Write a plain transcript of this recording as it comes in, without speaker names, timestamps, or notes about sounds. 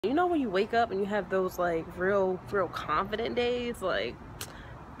You know when you wake up and you have those like real confident days, like,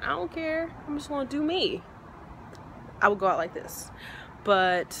 I don't care, I'm just gonna do me. I would go out like this.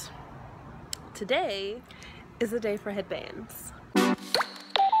 But today is the day for headbands.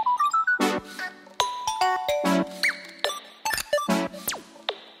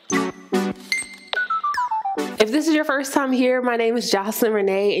 If this is your first time here, my name is Jocelyn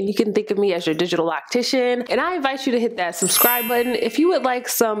Renee, and you can think of me as your digital loctician. And I invite you to hit that subscribe button if you would like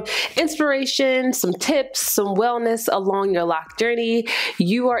some inspiration, some tips, some wellness along your lock journey.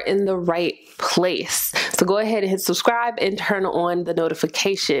 You are in the right place. So go ahead and hit subscribe and turn on the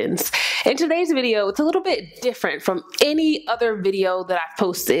notifications. In today's video, it's a little bit different from any other video that I've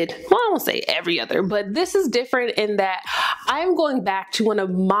posted. Well, I won't say every other, but this is different in that I'm going back to one of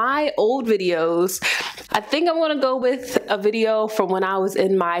my old videos. I think I'm gonna go with a video from when I was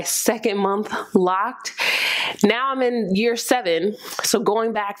in my second month locked. Now I'm in year 7, so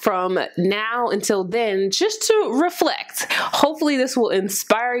going back from now until then just to reflect. Hopefully this will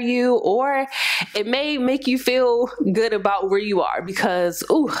inspire you, or it may make you feel good about where you are, because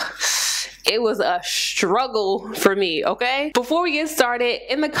ooh, it was a struggle for me, okay? Before we get started,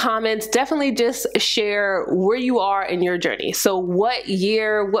 in the comments, definitely just share where you are in your journey. So what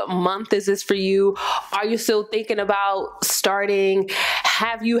year, what month is this for you? Are you still thinking about starting?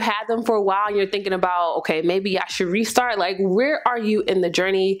 Have you had them for a while and you're thinking about, okay, maybe I should restart? Like, where are you in the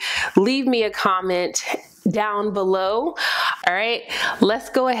journey? Leave me a comment down below. All right,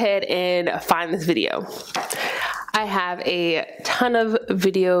 let's go ahead and find this video. I have a ton of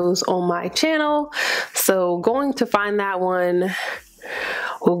videos on my channel, so going to find that one,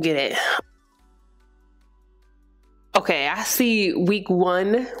 we'll get it. Okay, I see week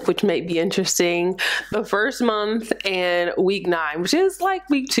 1, which may be interesting, the first month, and week 9, which is like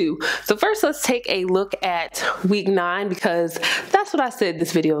week 2. So first, let's take a look at week 9, because that's what I said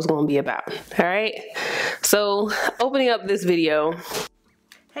this video is going to be about. All right, so opening up this video.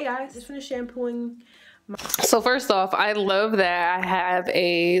 Hey guys, just finished shampooing. So first off, I love that I have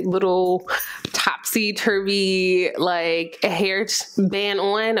a little topsy-turvy like hair band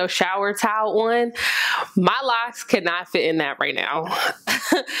on, a shower towel on. My locks cannot fit in that right now.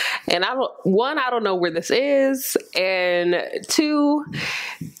 And I don't know where this is, and 2,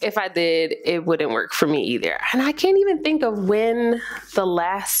 if I did, it wouldn't work for me either. And I can't even think of when the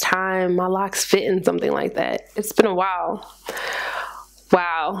last time my locks fit in something like that. It's been a while.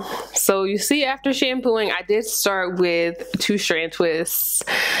 Wow. So you see, after shampooing, I did start with 2 strand twists.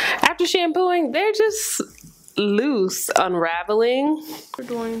 After shampooing, they're just loose, unraveling. We're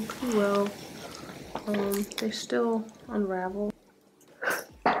doing pretty well. They still unravel.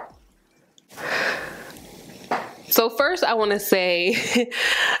 So first I want to say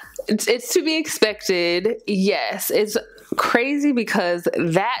it's to be expected. Yes, it's crazy because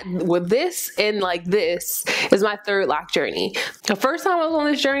that with this and like this is my 3rd lock journey. The first time I was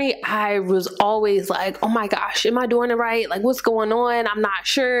on this journey, I was always like, oh my gosh, am I doing it right? Like, what's going on? I'm not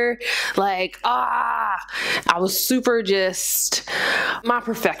sure. Like, I was super just, my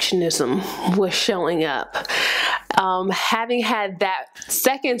perfectionism was showing up. Having had that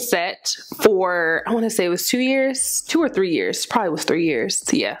second set for, I want to say it was 2 years, 2 or 3 years, probably was 3 years.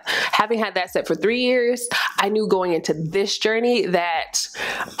 Yeah. Having had that set for 3 years, I knew going into this journey that,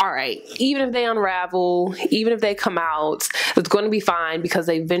 all right, even if they unravel, even if they come out, it's going to be fine because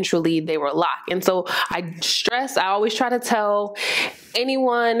eventually they were locked. And so I always try to tell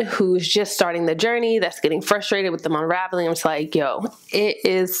anyone who's just starting the journey that's getting frustrated with them unraveling, I'm just like, yo, it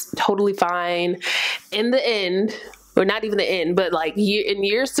is totally fine. In the end, or not even the end, but like in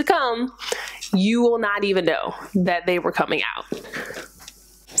years to come, you will not even know that they were coming out.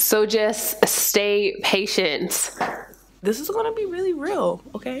 So just stay patient. This is gonna be really real,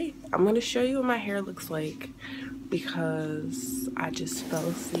 okay? I'm gonna show you what my hair looks like because I just fell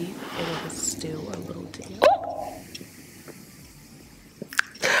asleep and it was still a little damp.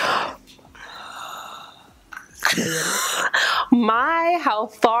 How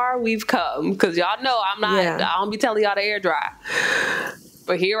far we've come, because y'all know I don't be telling y'all to air dry.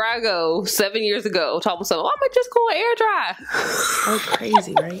 But here I go, 7 years ago, talking about something, I'm gonna just go air dry. That's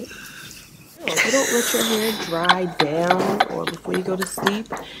crazy, right? If you don't let your hair dry down or before you go to sleep,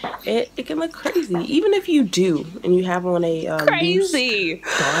 it can look crazy. Even if you do and you have on a loose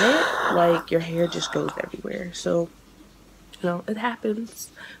bonnet, like your hair just goes everywhere. So, you know, it happens,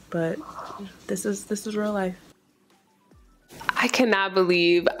 but this is real life. I cannot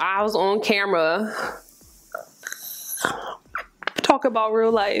believe I was on camera talk about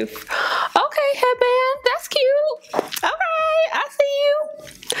real life. Okay, headband, that's cute. Okay, I see you.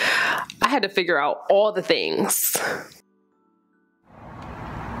 I had to figure out all the things.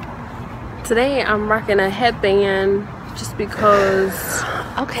 Today I'm rocking a headband just because.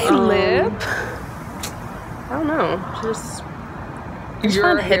 Okay, lip. I don't know. Just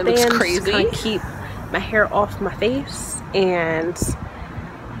Your hair looks to crazy. kind of keep my hair off my face, and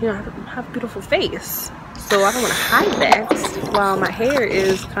you know, I have a beautiful face, so I don't want to hide that while my hair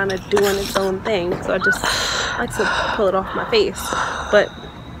is kind of doing its own thing. So I just like to pull it off my face. But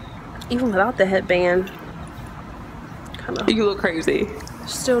even without the headband, kind of You look crazy.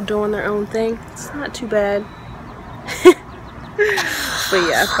 still doing their own thing. It's not too bad. But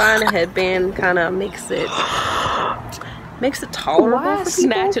yeah, buying a headband kind of makes it tolerable. Why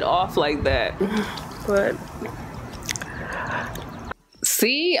snatch it off like that? But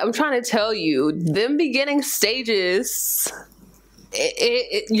see, I'm trying to tell you, them beginning stages,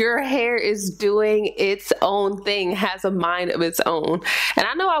 your hair is doing its own thing, has a mind of its own. And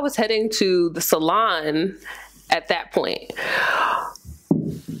I know I was heading to the salon at that point.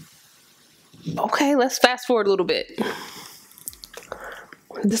 Okay, let's fast forward a little bit.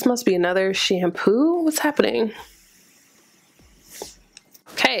 This must be another shampoo. What's happening?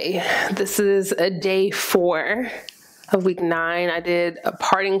 Okay, this is a day 4 of week 9. I did a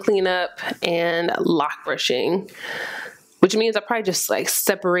parting cleanup and lock brushing, which means I probably just like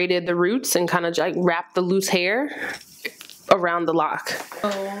separated the roots and kind of like wrapped the loose hair around the lock.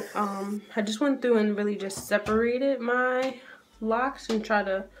 So I just went through and really just separated my locks and try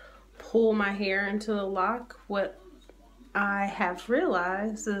to pull my hair into the lock. What I have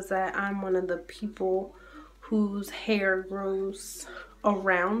realized is that I'm one of the people whose hair grows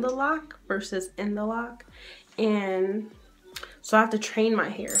around the lock versus in the lock, and so I have to train my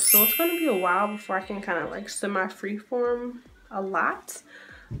hair. So it's going to be a while before I can kind of like semi-freeform a lot.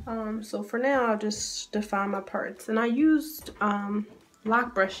 So for now, I'll just define my parts, and I used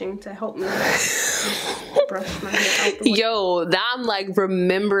lock brushing to help me brush my hair out the way. Yo, now I'm like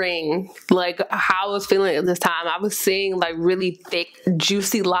remembering like how I was feeling at this time. I was seeing like really thick,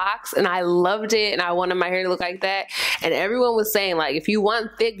 juicy locks, and I loved it, and I wanted my hair to look like that. And everyone was saying like, if you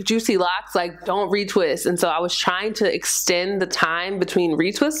want thick, juicy locks, like don't retwist. And so I was trying to extend the time between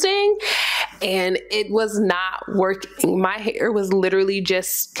retwisting, and it was not working. My hair was literally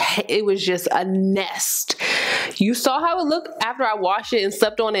just, it was just a nest. You saw how it looked after I washed it and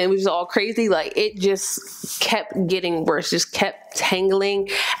slept on it. It was all crazy. Like it just kept getting worse, just kept tangling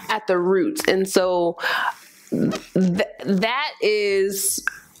at the roots. And so that is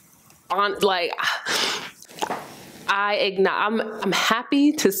on like, I'm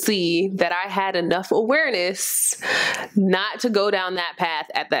happy to see that I had enough awareness not to go down that path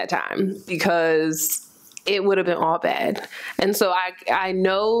at that time, because it would have been all bad. And so I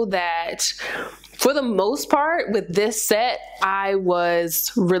know that for the most part with this set, I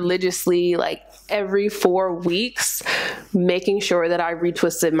was religiously like every 4 weeks making sure that I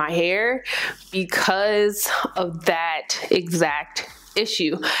retwisted my hair because of that exact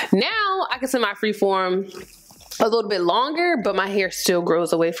issue. Now I can semi-freeform a little bit longer, but my hair still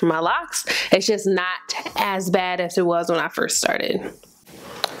grows away from my locks. It's just not as bad as it was when I first started.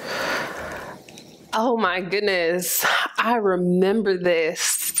 Oh my goodness, I remember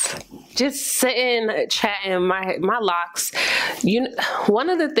this. Just sitting, chatting, my locks. You know, one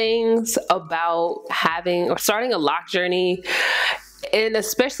of the things about having or starting a lock journey, and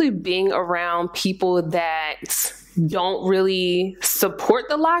especially being around people that don't really support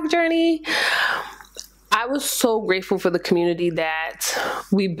the lock journey, I was so grateful for the community that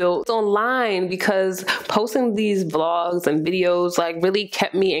we built online, because posting these vlogs and videos like really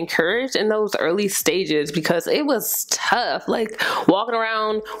kept me encouraged in those early stages, because it was tough, like walking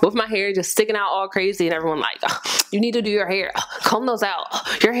around with my hair just sticking out all crazy and everyone like, oh, you need to do your hair, comb those out,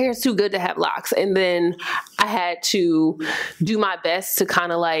 your hair is too good to have locks. And then I had to do my best to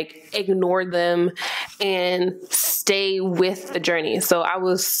kind of like ignore them and stay with the journey. So I've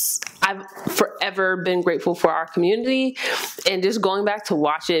forever been grateful for our community, and just going back to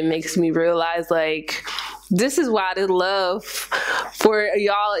watch it makes me realize like this is why this love for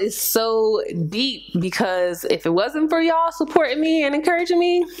y'all is so deep, because if it wasn't for y'all supporting me and encouraging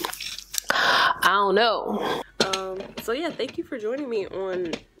me, I don't know. So yeah, thank you for joining me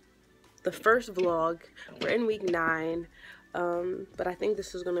on the first vlog. We're in week 9. But I think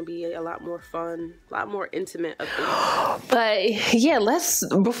this is going to be a lot more fun, a lot more intimate of things. But yeah,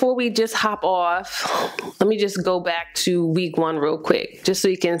 before we just hop off, let me just go back to week 1 real quick, just so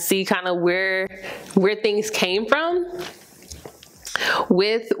you can see kind of where things came from.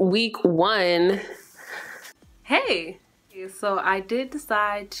 With week 1, hey, so I did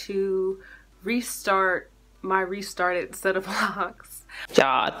decide to restart my restarted set of locks.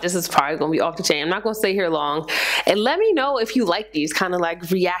 Y'all, this is probably gonna be off the chain. I'm not gonna stay here long. And let me know if you like these kind of like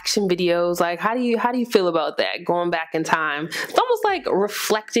reaction videos. Like, how do you feel about that? Going back in time. It's almost like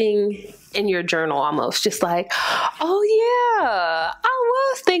reflecting in your journal almost. Just like, oh yeah, I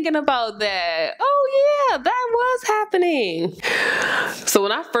was thinking about that. Oh yeah, that was happening. So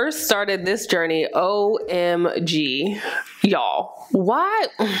when I first started this journey, OMG, y'all, why?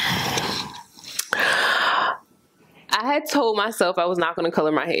 I had told myself I was not going to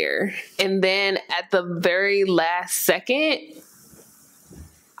color my hair. And then at the very last second,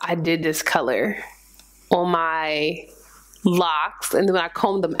 I did this color on my locks. And then when I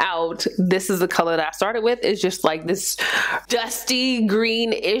combed them out, this is the color that I started with. It's just like this dusty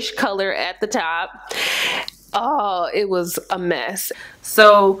greenish color at the top. Oh, it was a mess.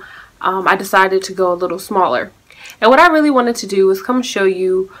 So I decided to go a little smaller. And what I really wanted to do was come show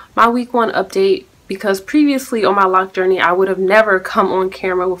you my week 1 update, because previously on my lock journey, I would have never come on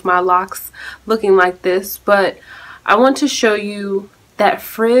camera with my locks looking like this. But I want to show you that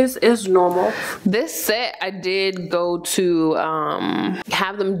frizz is normal. This set, I did go to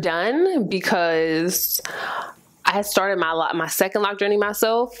have them done because I had started my second lock journey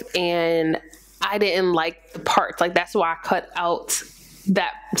myself, and I didn't like the parts. Like, that's why I cut out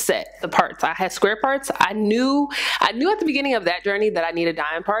that set, the parts. I had square parts. I knew at the beginning of that journey that I needed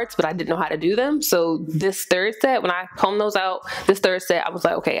diamond parts, but I didn't know how to do them. So this third set, when I combed those out, this third set, I was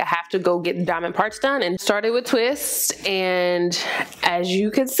like, okay, I have to go get the diamond parts done, and started with twists. And as you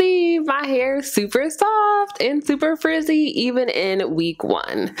can see, my hair is super soft and super frizzy, even in week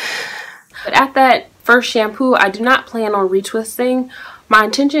 1. But at that first shampoo, I do not plan on retwisting. My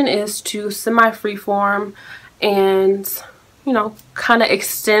intention is to semi-freeform and, you know, kind of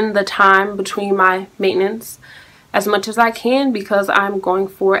extend the time between my maintenance as much as I can, because I'm going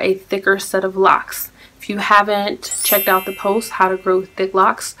for a thicker set of locks. If you haven't checked out the post, How to Grow Thick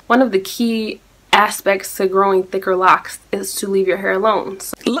Locks, one of the key aspects to growing thicker locks is to leave your hair alone.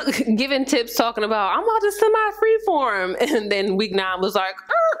 So, look, giving tips talking about I'm about to semi-freeform, and then week 9 was like,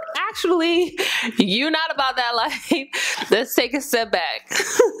 actually, you're not about that life. Let's take a step back.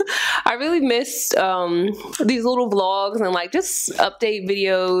 I really missed these little vlogs and like just update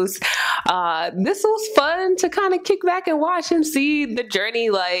videos. This was fun to kind of kick back and watch and see the journey,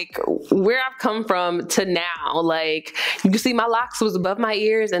 like where I've come from to now. Like, you can see my locks was above my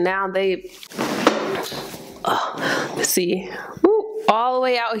ears, and now they, let's see, all the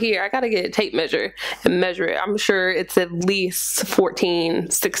way out here. I gotta get a tape measure and measure it. I'm sure it's at least 14,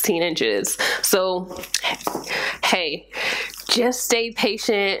 16 inches. So, hey, just stay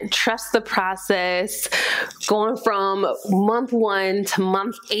patient, trust the process. Going from month 1 to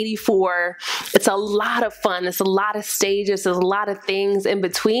month 84, it's a lot of fun. It's a lot of stages. There's a lot of things in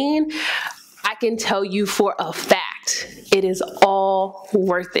between. I can tell you for a fact, it is all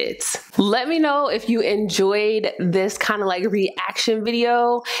worth it. Let me know if you enjoyed this kind of like reaction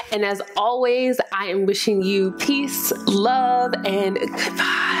video. And as always, I am wishing you peace, love, and good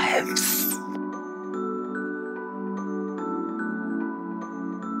vibes.